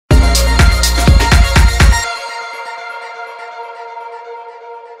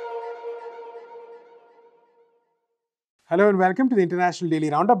Hello and welcome to the International Daily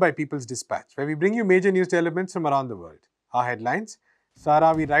Roundup by People's Dispatch, where we bring you major news developments from around the world. Our headlines: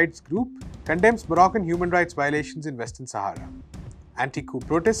 Sahrawi rights group condemns Moroccan human rights violations in Western Sahara. Anti-coup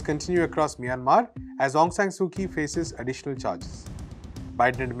protests continue across Myanmar as Aung San Suu Kyi faces additional charges.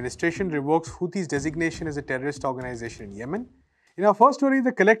 Biden administration revokes Houthis' designation as a terrorist organization in Yemen. In our first story,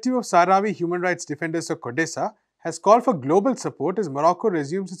 the collective of Sahrawi human rights defenders of Condemns has called for global support as Morocco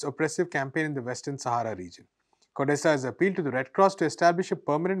resumes its oppressive campaign in the Western Sahara region. Condemns has appealed to the Red Cross to establish a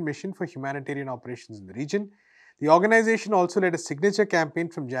permanent mission for humanitarian operations in the region. The organization also led a signature campaign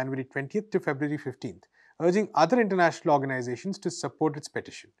from January 20th to February 15th, urging other international organizations to support its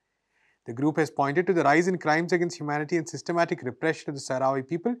petition. The group has pointed to the rise in crimes against humanity and systematic repression of the Sahrawi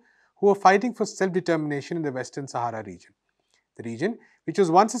people who are fighting for self-determination in the Western Sahara region. The region, which was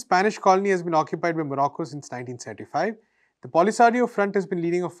once a Spanish colony, has been occupied by Morocco since 1975. The Polisario Front has been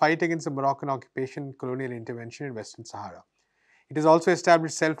leading a fight against the Moroccan occupation and colonial intervention in Western Sahara. It has also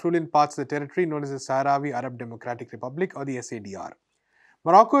established self-rule in parts of the territory known as the Sahrawi Arab Democratic Republic or the SADR.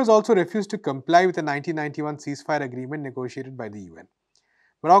 Morocco has also refused to comply with the 1991 ceasefire agreement negotiated by the UN.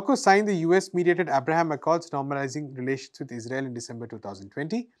 Morocco signed the US-mediated Abraham Accords normalizing relations with Israel in December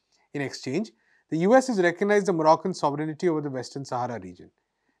 2020. In exchange, the US has recognized the Moroccan sovereignty over the Western Sahara region.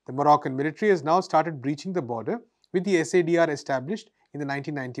 The Moroccan military has now started breaching the border with the SADR established in the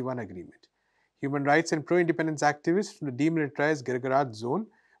 1991 agreement. Human rights and pro-independence activists from the demilitarized Guerguerat zone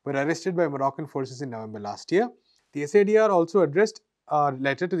were arrested by Moroccan forces in November last year. The SADR also addressed a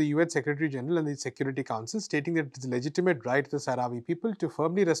letter to the UN Secretary General and the Security Council stating that it is a legitimate right of the Sahrawi people to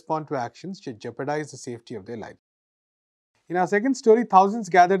firmly respond to actions that jeopardize the safety of their lives. In our second story, thousands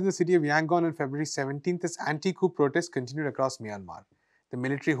gathered in the city of Yangon on February 17th as anti-coup protests continued across Myanmar. The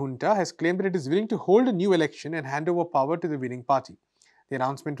military junta has claimed that it is willing to hold a new election and hand over power to the winning party. The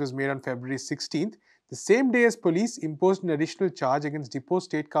announcement was made on February 16th, the same day as police imposed an additional charge against deposed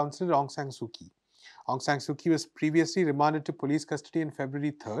State Counsellor Aung San Suu Kyi. Aung San Suu Kyi was previously remanded to police custody on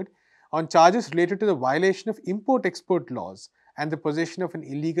February 3rd on charges related to the violation of import-export laws and the possession of an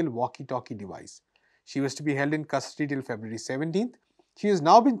illegal walkie-talkie device. She was to be held in custody till February 17th. She has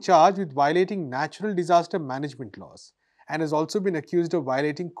now been charged with violating natural disaster management laws and has also been accused of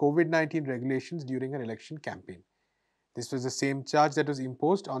violating COVID-19 regulations during her election campaign. This was the same charge that was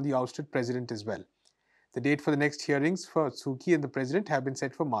imposed on the ousted president as well. The date for the next hearings for Suu Kyi and the president have been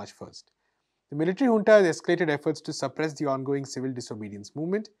set for March 1st. The military junta has escalated efforts to suppress the ongoing civil disobedience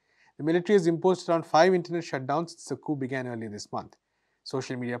movement. The military has imposed around 5 internet shutdowns since the coup began earlier this month.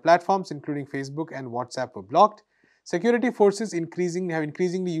 Social media platforms, including Facebook and WhatsApp, were blocked. Security forces have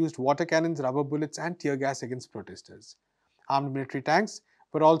increasingly used water cannons, rubber bullets, and tear gas against protesters. Armed military tanks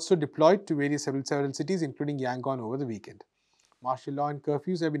were also deployed to several cities, including Yangon, over the weekend. Martial law and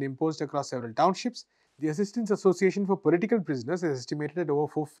curfews have been imposed across several townships. The Assistance Association for Political Prisoners has estimated that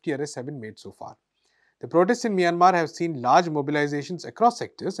over 450 arrests have been made so far. The protests in Myanmar have seen large mobilizations across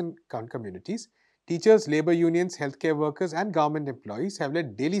sectors and communities. Teachers, labor unions, healthcare workers, and government employees have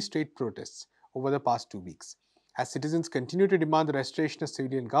led daily street protests over the past 2 weeks. As citizens continue to demand the restoration of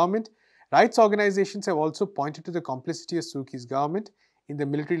civilian government, rights organizations have also pointed to the complicity of Suu Kyi's government in the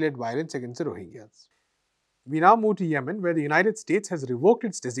military-led violence against the Rohingyas. We now move to Yemen, where the United States has revoked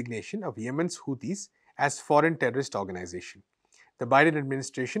its designation of Yemen's Houthis as foreign terrorist organization. The Biden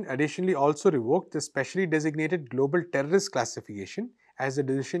administration additionally also revoked the specially designated global terrorist classification as the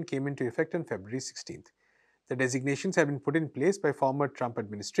decision came into effect on February 16th. The designations have been put in place by former Trump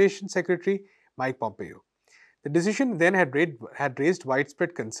administration Secretary Mike Pompeo. The decision then had raised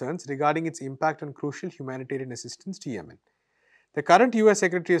widespread concerns regarding its impact on crucial humanitarian assistance to Yemen. The current US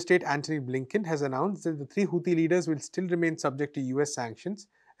Secretary of State Antony Blinken has announced that the 3 Houthi leaders will still remain subject to US sanctions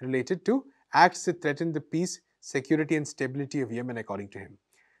related to acts that threaten the peace, security and stability of Yemen, according to him.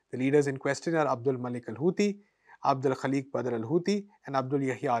 The leaders in question are Abdul Malik al-Houthi, Abdul Khaliq Badr al-Houthi and Abdul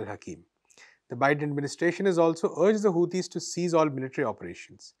Yahya al-Hakim. The Biden administration has also urged the Houthis to cease all military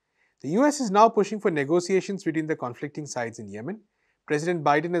operations. The US is now pushing for negotiations between the conflicting sides in Yemen. President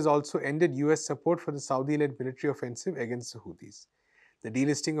Biden has also ended US support for the Saudi-led military offensive against the Houthis. The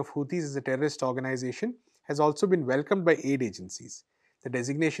delisting of Houthis as a terrorist organization has also been welcomed by aid agencies. The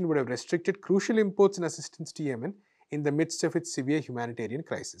designation would have restricted crucial imports and assistance to Yemen in the midst of its severe humanitarian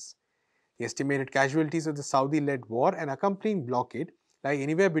crisis. The estimated casualties of the Saudi-led war and accompanying blockade lie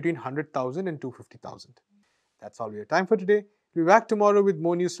anywhere between 100,000 and 250,000. That's all we have time for today. We'll be back tomorrow with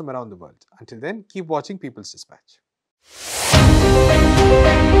more news from around the world. Until then, keep watching People's Dispatch.